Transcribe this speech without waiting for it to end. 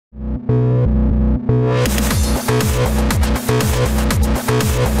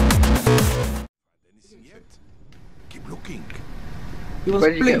He wants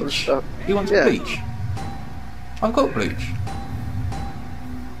Where did you get all the bleach. stuff? He wants Yeah. bleach. I've got bleach.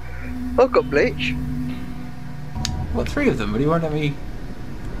 I've got bleach. I've got 3 of them, but he won't let me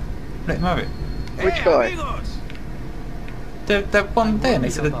let him have it. Which guy? Amigos. The one there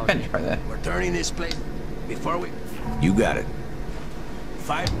next to the bench right there. We're turning this place before we... You got it.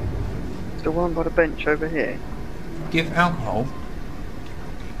 5. It's the one by the bench over here. Give alcohol.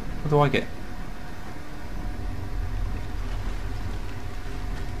 What do I get?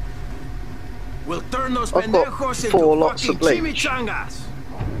 We'll turn those I've got pendejos 4 into lots of fucking bleach. chimichangas.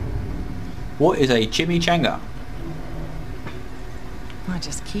 What is a chimichanga? I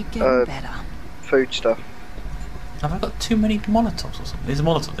just keep getting better. Food stuff. Have I got too many Molotovs or something? There's a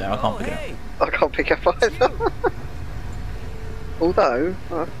Molotov there, I can't pick it up. I can't pick up either. Although,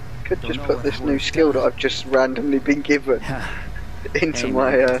 I could just put this new skill that I've just randomly been given into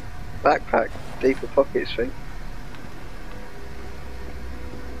my backpack, deeper pockets thing.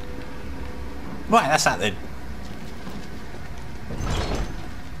 Right, that's that then.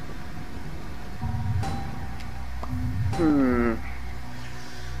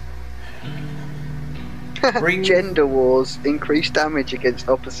 Bring... Gender wars increase damage against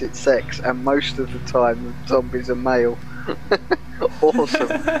opposite sex, and most of the time zombies are male. Awesome.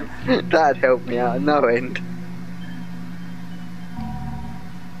 That'd help me out at no end.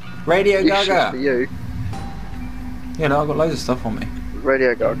 Radio Useless for Gaga! you. Yeah, no, I've got loads of stuff on me.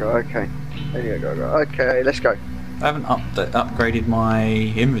 Radio Gaga, okay. Radio Gaga, okay, let's go. I haven't upgraded my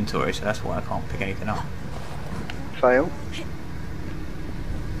inventory, so that's why I can't pick anything up. Fail.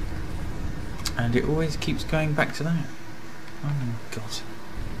 And it always keeps going back to that. Oh my god.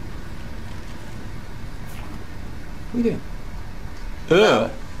 What are you doing?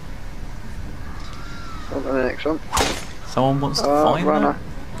 Ugh! On to the next one. Someone wants to find runner. that?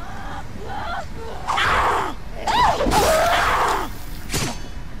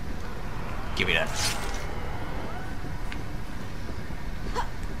 Give me that.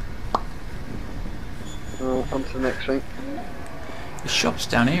 On to the next thing. The shop's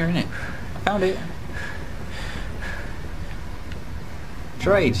down here, isn't it? I found it.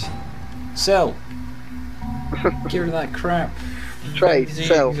 Trade. Sell. Get rid of that crap. Trade, Magazine,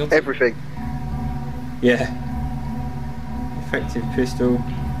 sell, exotic- everything. Yeah. Effective pistol.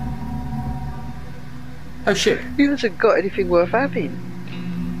 Oh shit. Who hasn't got anything worth having?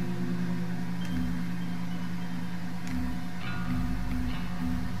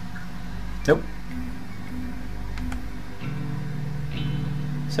 Nope.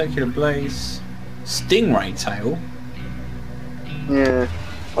 Circular blaze. Stingray tail. Yeah,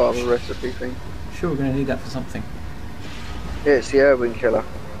 part of a recipe thing. Sure, we're going to need that for something. Yeah, it's the Irwin Killer.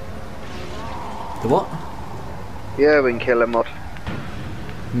 The what? The Irwin Killer mod.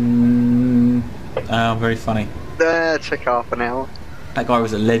 Oh, very funny. That took half an hour. That guy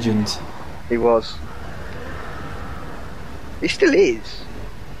was a legend. He was. He still is.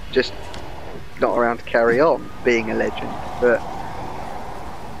 Just not around to carry on being a legend. But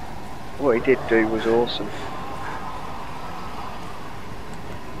what he did do was awesome.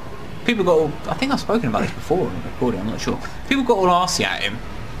 People got all... I think I've spoken about this before on the recording, I'm not sure. People got all arsey at him.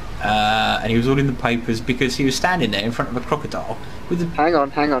 And he was all in the papers because he was standing there in front of a crocodile with Hang on.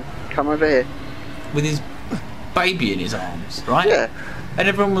 Come over here. with his baby in his arms, right? Yeah. And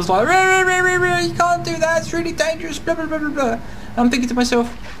everyone was like, "Rah, rah, rah, rah, you can't do that, it's really dangerous, blah, blah, blah, blah, blah." And I'm thinking to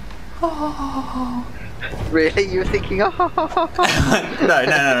myself, oh. Really? You were thinking, oh. No,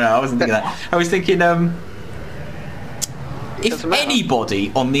 I wasn't thinking that. I was thinking, if Doesn't matter.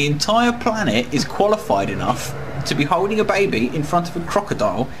 anybody on the entire planet is qualified enough to be holding a baby in front of a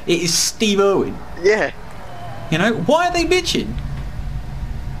crocodile, it is Steve Irwin. Yeah. You know, why are they bitching?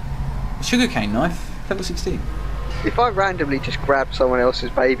 Sugarcane knife, level 16. If I randomly just grabbed someone else's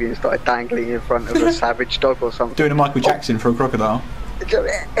baby and started dangling in front of a savage dog or something, Doing a Michael Jackson for a crocodile.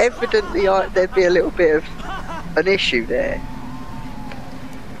 evidently there'd be a little bit of an issue there.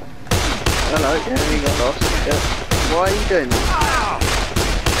 Hello, yeah, we got lost. Yeah. Why are you doing that?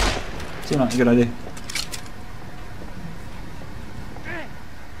 Seemed like a good idea.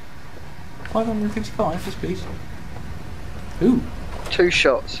 555, yes please. Ooh. 2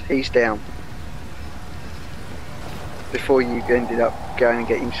 shots, he's down. Before you ended up going and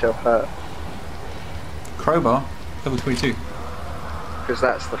getting yourself hurt. Crowbar, level 22. Because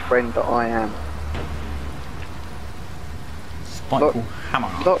that's the friend that I am. Spiteful hammer.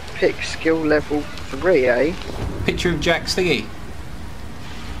 Lockpick skill level 3, eh? Picture of Jack Stiggy.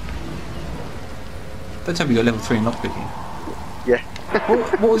 Don't tell me you're level 3 in lockpicking. Yeah.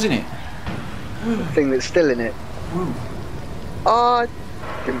 What was in it? The thing that's still in it. Ooh. Oh,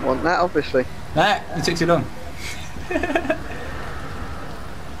 I didn't want that, obviously. Nah, it took too long.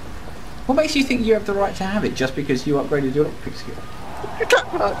 What makes you think you have the right to have it just because you upgraded your lockpick skill?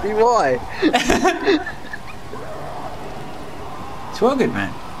 That might be why. It's well good,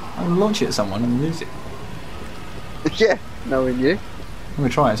 man. I'm gonna launch it at someone and lose it. Yeah, knowing you. I'm gonna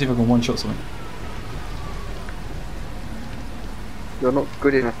try it, see if I can one-shot something. You're not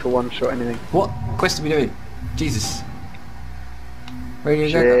good enough to one-shot anything. What quest are we doing? Jesus. Radio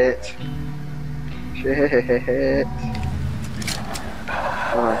Shit. Shit.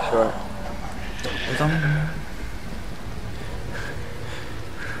 Nice, right. Well done.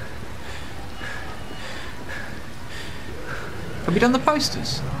 Have we done the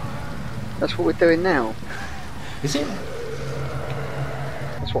posters? That's what we're doing now. Is it?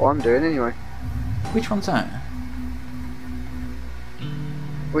 That's what I'm doing anyway. Which one's that?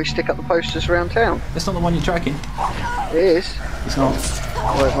 We stick up the posters around town. That's not the one you're tracking. It is. It's not.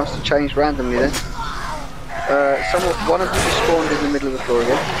 Well, it must have changed randomly then. One of them just spawned in the middle of the floor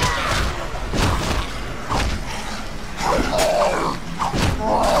again.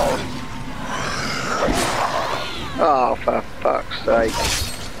 Oh, for fuck's sake.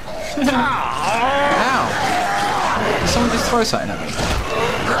 Ow! Did someone just throw something at me?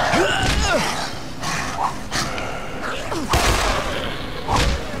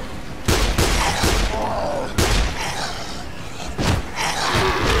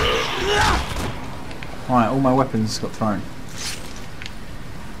 Right, all my weapons got thrown.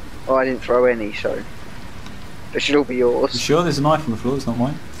 Oh, I didn't throw any, so they should all be yours. You sure there's a knife on the floor? It's not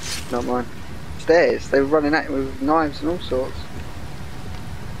mine. Not mine. It's theirs. They were running at it with knives and all sorts.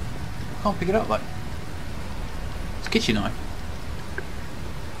 Can't pick it up though. It's a kitchen knife.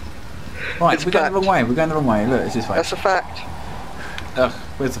 Right, It's we're going the fact. wrong way. We're going the wrong way. Look, it's this way. That's a fact. Ugh,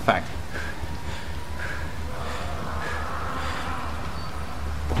 where's the fact?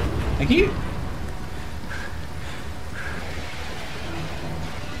 Thank you.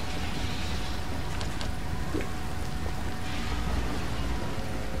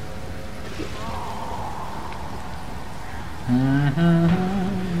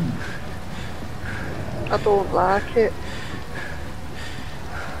 I don't like it.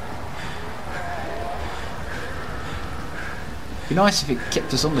 Be nice if it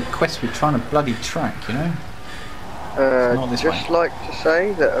kept us on the quest we're trying to bloody track, you know? Not this Just way. like to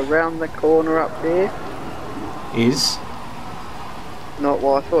say that around the corner up here, Is not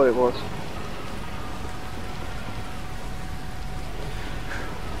what I thought it was.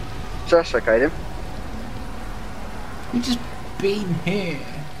 So that's okay then. we just been here?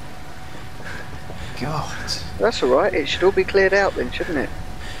 God. That's alright, it should all be cleared out then, shouldn't it?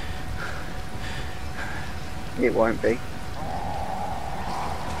 It won't be.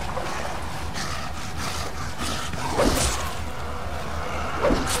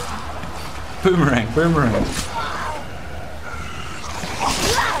 Boomerang, boomerang.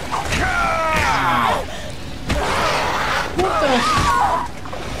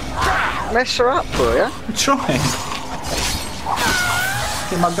 Mess her up for you. I'm trying.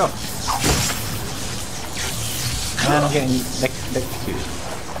 Get mugged up. And I'm getting electrocuted.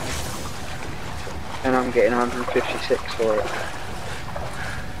 And I'm getting 156 for it.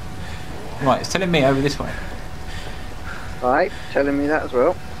 Right, it's telling me over this way. Right, telling me that as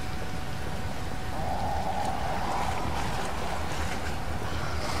well.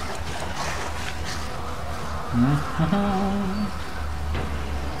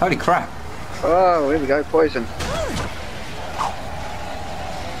 Holy crap. Oh, here we go, poison.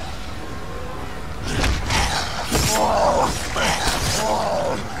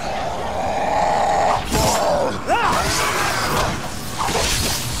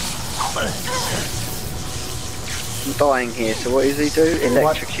 I'm dying here, so what does he do?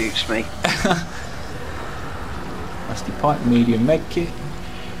 Electrocutes me. Rusty pipe, medium medkit.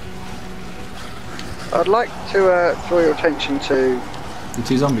 I'd like to draw your attention to... The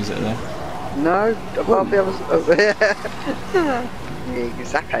two zombies that are there. No, above the others over here.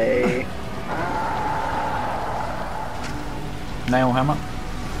 Exactly. Nail hammer.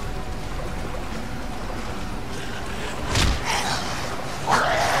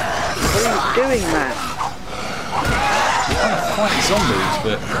 What are you doing, man? I'm trying to fight zombies,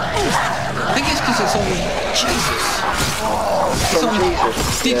 but I think it's because it's on Jesus. It's on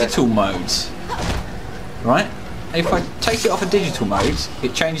Jesus. digital modes, right? And if I take it off of digital modes,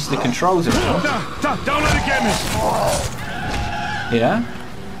 it changes the controls around. Don't let it get me! Yeah,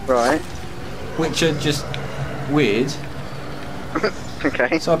 Right. which are just weird.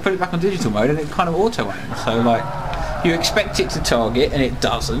 Okay. So I put it back on digital mode, and it kind of auto aims. So like, you expect it to target, and it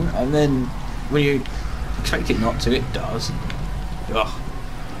doesn't, and then when you expect it not to, it does. Ugh.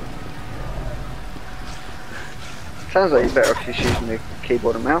 Sounds like you're better off just using the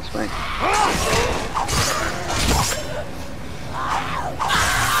keyboard and mouse, mate.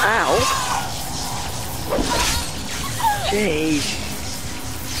 Ow! Jeez.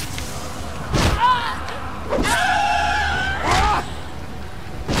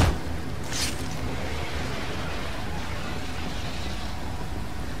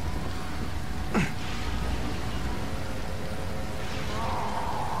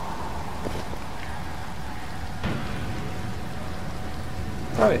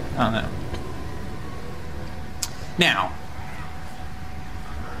 Throw it. Oh no. Now,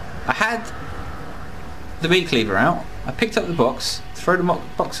 I had the meat cleaver out. I picked up the box, threw the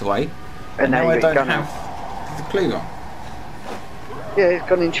box away, and now I don't have the cleaver. Yeah, it's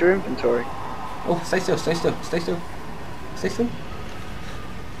gone into your inventory. Oh, stay still, stay still, stay still, stay still.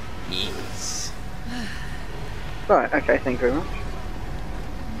 Yes. Right. Okay. Thank you very much.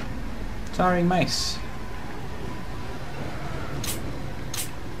 Tiring mace.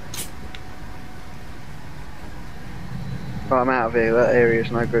 Right, I'm out of here. That area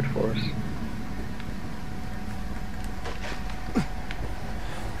is no good for us.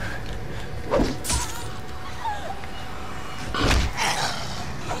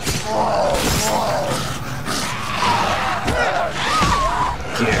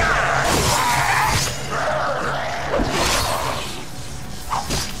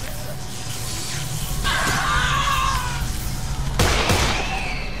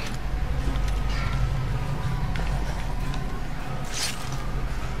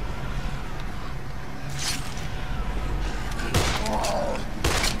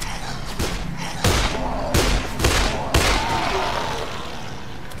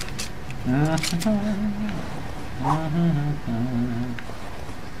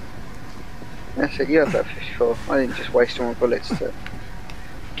 That's it, you have that 54. I didn't just waste all my bullets to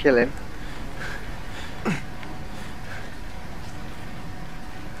kill him.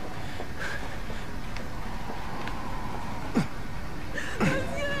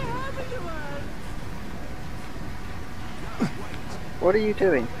 What are you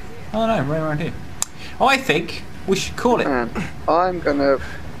doing? Oh no, right around here. I think we should call it. Man, I'm gonna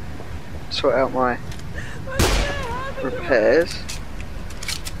sort out my repairs.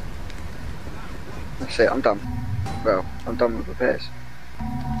 That's it, I'm done. Well, I'm done with repairs.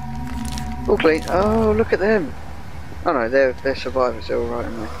 All clean. Oh, look at them. Oh no, they're survivors, they're alright,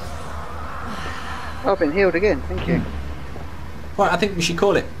 aren't they? I've been healed again, thank you. Right, I think we should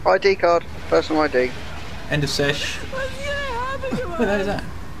call it. ID card, personal ID. End of sesh. What the hell is that?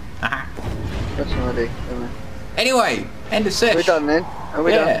 Aha. Personal ID, don't I? Anyway, end of sesh. We're done then. Are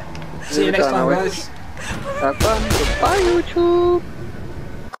we done? See you next time, are we? guys. Have fun. Goodbye, YouTube.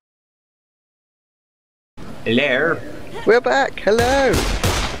 Hello. We're back. Hello.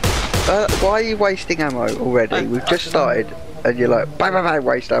 Why are you wasting ammo already? We've just started, and you're like, bang, bang, bang,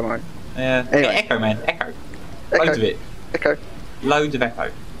 waste ammo. Yeah. Anyway. Echo, man. Echo. Echo. Loads of it. Echo. Loads of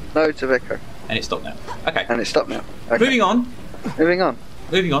echo. Loads of echo. And it's stopped now. Okay. And it's stopped now. Okay. Moving on. Moving on.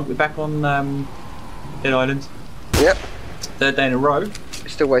 Moving on. We're back on Dead Island. Yep. Third day in a row.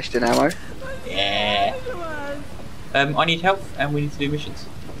 Still wasting ammo. Yeah. I need help, and we need to do missions.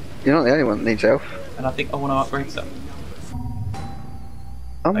 You're not the only one that needs help. And I think I want to upgrade stuff.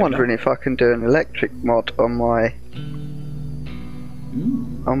 I'm wondering if I can do an electric mod on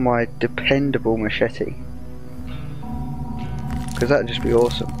my dependable machete. Because that'd just be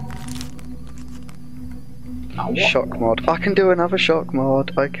awesome. Oh, Shock mod. I can do another shock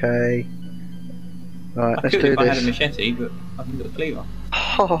mod. Okay. Right, I let's could do if I had a this. machete, but I haven't got a cleaver.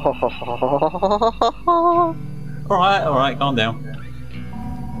 Alright, calm down.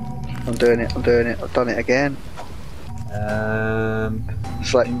 I'm doing it. I've done it again.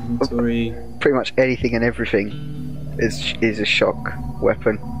 It's like Inventory. pretty much anything and everything is a shock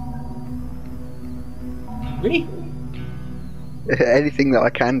weapon. Really? Anything that I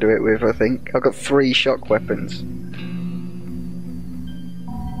can do it with, I think. I've got 3 shock weapons.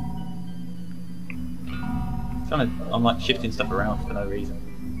 I'm like shifting stuff around for no reason.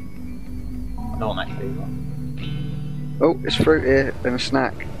 I don't want that cleaver. Oh, it's fruit here and a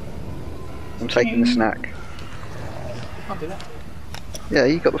snack. I'm taking the snack. Can't do that. Yeah,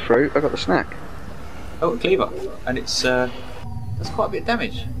 you got the fruit, I got the snack. Oh, a cleaver. And it's does quite a bit of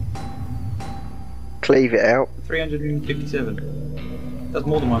damage. Cleave it out. 357. Does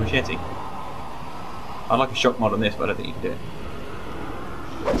more than my machete. I'd like a shock mod on this, but I don't think you can do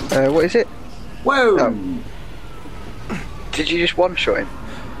it. What is it? Whoa! Oh. Did you just one-shot him?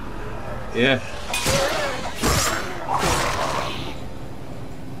 Yeah.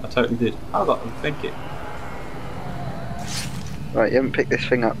 I totally did. I got a thank you. Right, you haven't picked this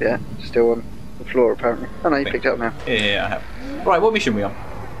thing up yet. Still on the floor apparently. Oh no, you picked it up now. Yeah, I have. Right, what mission are we on?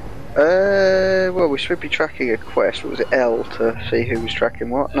 Well, we should be tracking a quest. What was it, L, to see who was tracking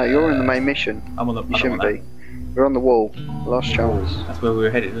what? No, you're in the main mission. I'm on the. You shouldn't be. We're on the wall. Last chance. That's where we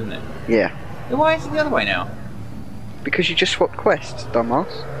were headed, isn't it? Yeah. Then why is it the other way now? Because you just swapped quests,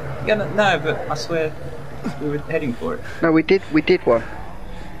 dumbass. Yeah, no, but I swear we were heading for it. No, we did one.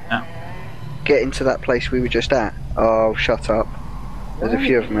 Oh. Get into that place we were just at. Oh, shut up. There's a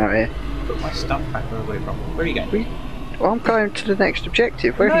few of them out here. Put my stuff back where away from. Where are you going? Well, I'm going to the next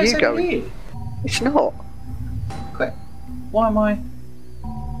objective. Where are you going? Here. It's not. Okay. Why am I?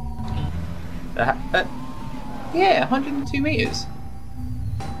 Yeah, 102 meters.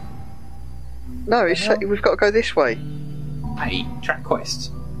 No, it's we've got to go this way. A, track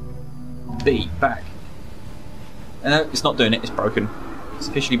quest. B, back. No, it's not doing it. It's broken. It's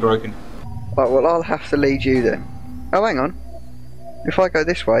officially broken. Right, well, I'll have to lead you then. Oh, hang on. If I go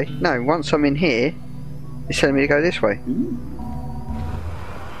this way, no. Once I'm in here, it's telling me to go this way.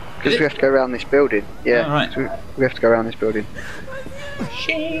 Because we have to go around this building. Yeah, oh, right. So we have to go around this building.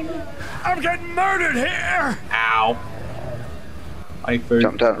 Shame. I'm getting murdered here! Ow. I need food.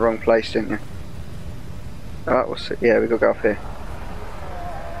 Jumped down the wrong place, didn't you? Alright, what's it? Yeah, we got to go up here.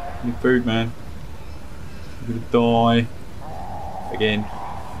 I need food, man. I'm gonna die. Again.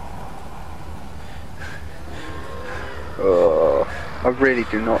 Oh, I really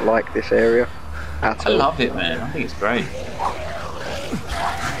do not like this area at all. I love it, man. I think it's great.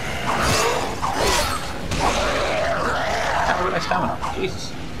 I've got no stamina.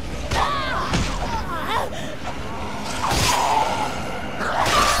 Jesus.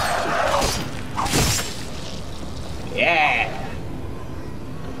 Yeah.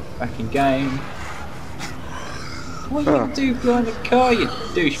 Back in game. What are you gonna do behind the car, you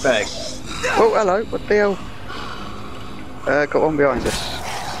douchebag? Oh, hello. What the hell? Got one behind us.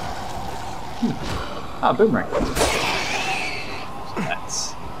 Ah, boomerang.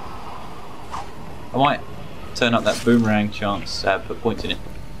 That's. I might turn up that boomerang chance. Put points in it.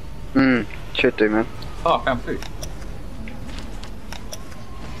 Should do, man. Oh, I found food.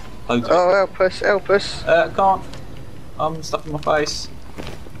 Loads of Oh, help us, help us. can't. I'm stuck in my face.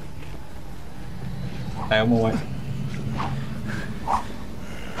 Okay, I'm away.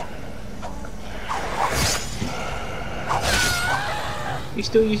 You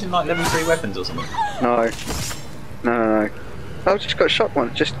still using like level 3 weapons or something? No. No. I just got shot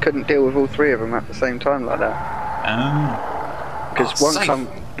once, just couldn't deal with all three of them at the same time like that. Because one time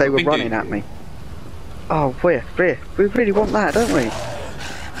they were running at me. Oh, where? We really want that, don't we?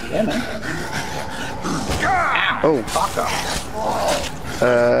 Yeah, man. Oh. Fuck off.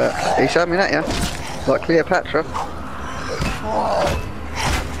 He's aiming at you. Like Cleopatra.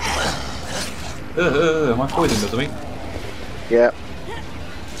 Am I poisoned or something? Yeah.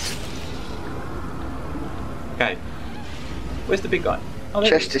 Okay. Where's the big guy? Oh,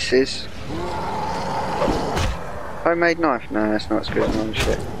 Chestices. Homemade knife? No, that's not as good as mine.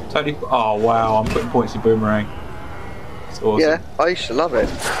 Shit. Totally. Oh wow, I'm putting points in boomerang. It's awesome. Yeah, I used to love it.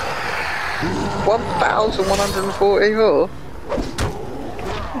 1,144.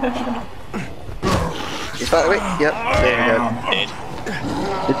 Is that it? Yep. There we go. I'm dead.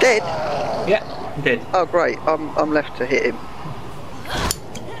 You're dead? Yeah, I'm dead. Oh great. I'm left to hit him.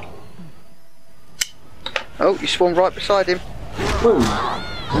 Oh, you spawned right beside him. Woo.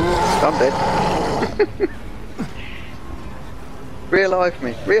 I'm dead. Realive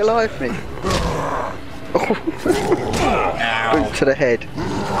me. Realive me. Boot to the head.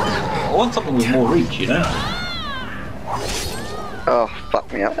 I want something with more reach, you know? Oh,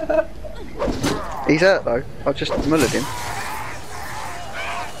 fuck me up. He's hurt though. I just mullered him.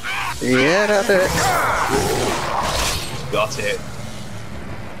 Yeah, that'll do it. Got it.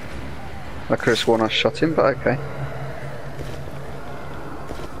 I could have sworn I shot him, but okay.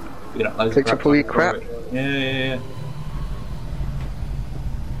 Click to pull your crap. Yeah.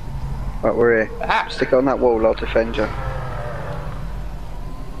 Right, we're here. Ah. Stick it on that wall, I'll defend you.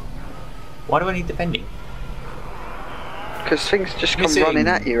 Why do I need defending? Because things just come running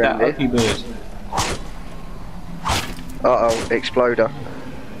at you, Andy. Uh-oh, exploder.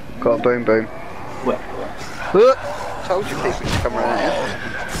 Got a boom boom. What? Told you people just come running at you.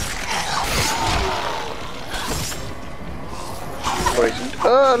 Poisoned.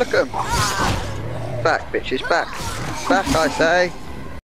 Oh, look at him. Back, bitches, back. Back, I say.